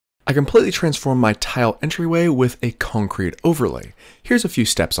I completely transformed my tile entryway with a concrete overlay. Here's a few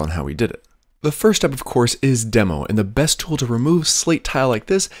steps on how we did it. The first step, of course, is demo, and the best tool to remove slate tile like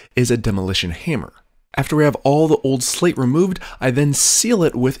this is a demolition hammer. After we have all the old slate removed, I then seal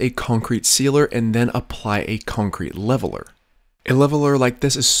it with a concrete sealer and then apply a concrete leveler. A leveler like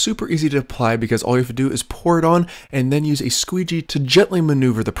this is super easy to apply because all you have to do is pour it on and then use a squeegee to gently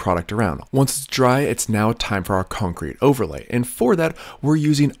maneuver the product around. Once it's dry, it's now time for our concrete overlay. And for that, we're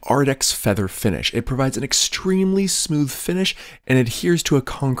using Ardex Feather Finish. It provides an extremely smooth finish and adheres to a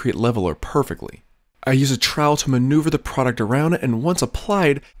concrete leveler perfectly. I use a trowel to maneuver the product around, and once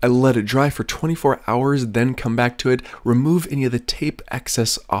applied, I let it dry for 24 hours, then come back to it, remove any of the tape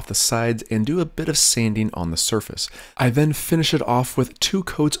excess off the sides, and do a bit of sanding on the surface. I then finish it off with 2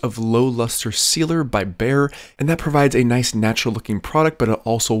 coats of low luster sealer by Behr, and that provides a nice natural looking product, but it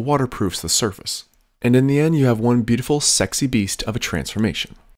also waterproofs the surface. And in the end, you have one beautiful, sexy beast of a transformation.